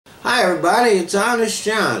Hi everybody, it's Honest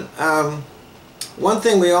John. One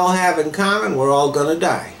thing we all have in common, we're all gonna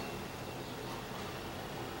die.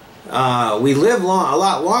 We live a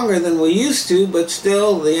lot longer than we used to, but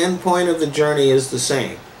still the end point of the journey is the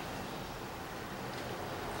same.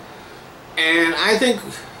 And I think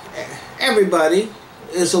everybody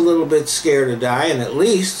is a little bit scared to die, and at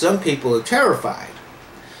least some people are terrified.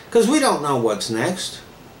 Because we don't know what's next.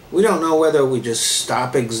 We don't know whether we just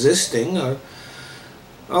stop existing or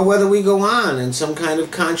whether we go on in some kind of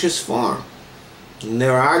conscious form. And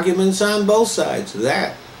there are arguments on both sides of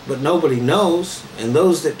that, but nobody knows, and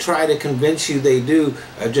those that try to convince you they do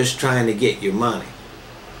are just trying to get your money.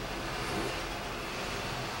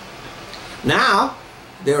 Now,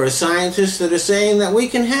 there are scientists that are saying that we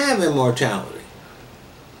can have immortality.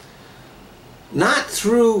 Not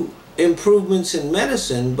through improvements in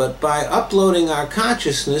medicine, but by uploading our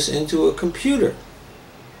consciousness into a computer.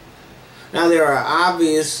 Now, there are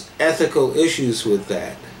obvious ethical issues with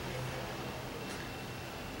that.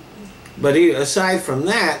 But aside from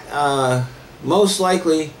that, most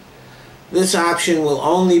likely this option will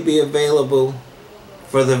only be available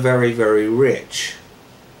for the very, very rich.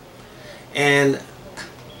 And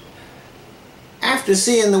after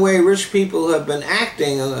seeing the way rich people have been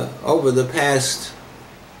acting over the past,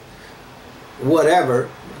 whatever,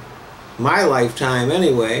 my lifetime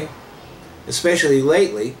anyway, especially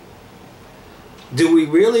lately, do we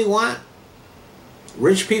really want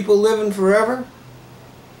rich people living forever?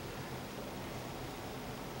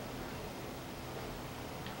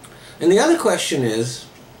 And the other question is,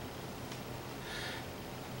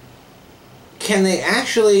 can they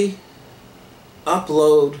actually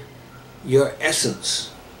upload your essence?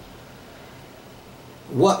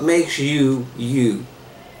 What makes you, you?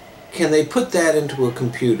 Can they put that into a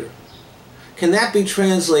computer? Can that be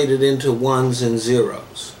translated into ones and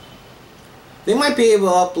zeros? They might be able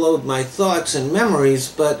to upload my thoughts and memories,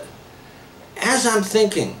 but as I'm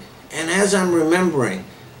thinking and as I'm remembering,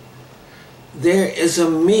 there is a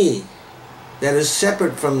me that is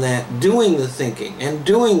separate from that, doing the thinking and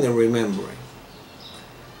doing the remembering.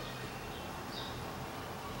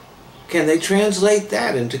 Can they translate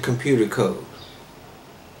that into computer code?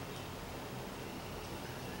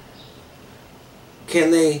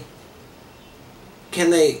 Can they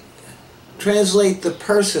translate the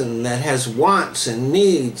person that has wants and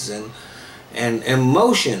needs and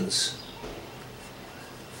emotions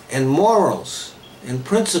and morals and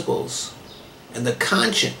principles and the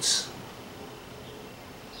conscience?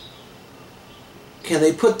 Can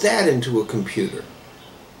they put that into a computer?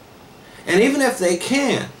 And even if they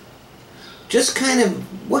can, just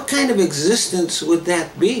what kind of existence would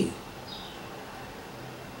that be?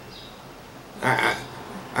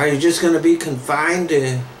 Are you just going to be confined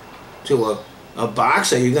to a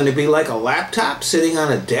box? Are you going to be like a laptop sitting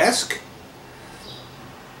on a desk?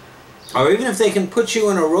 Or even if they can put you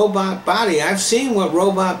in a robot body, I've seen what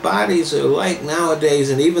robot bodies are like nowadays,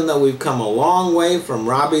 and even though we've come a long way from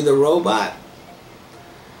Robbie the Robot,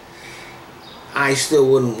 I still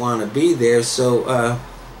wouldn't want to be there. So,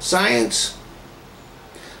 science,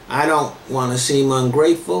 I don't want to seem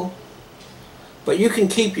ungrateful, but you can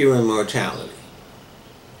keep your immortality.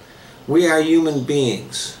 We are human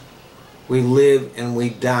beings. We live and we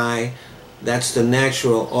die. That's the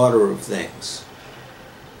natural order of things.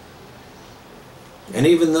 And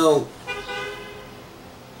even though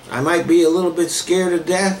I might be a little bit scared of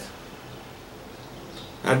death,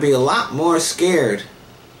 I'd be a lot more scared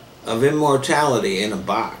of immortality in a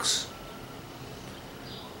box.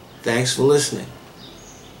 Thanks for listening.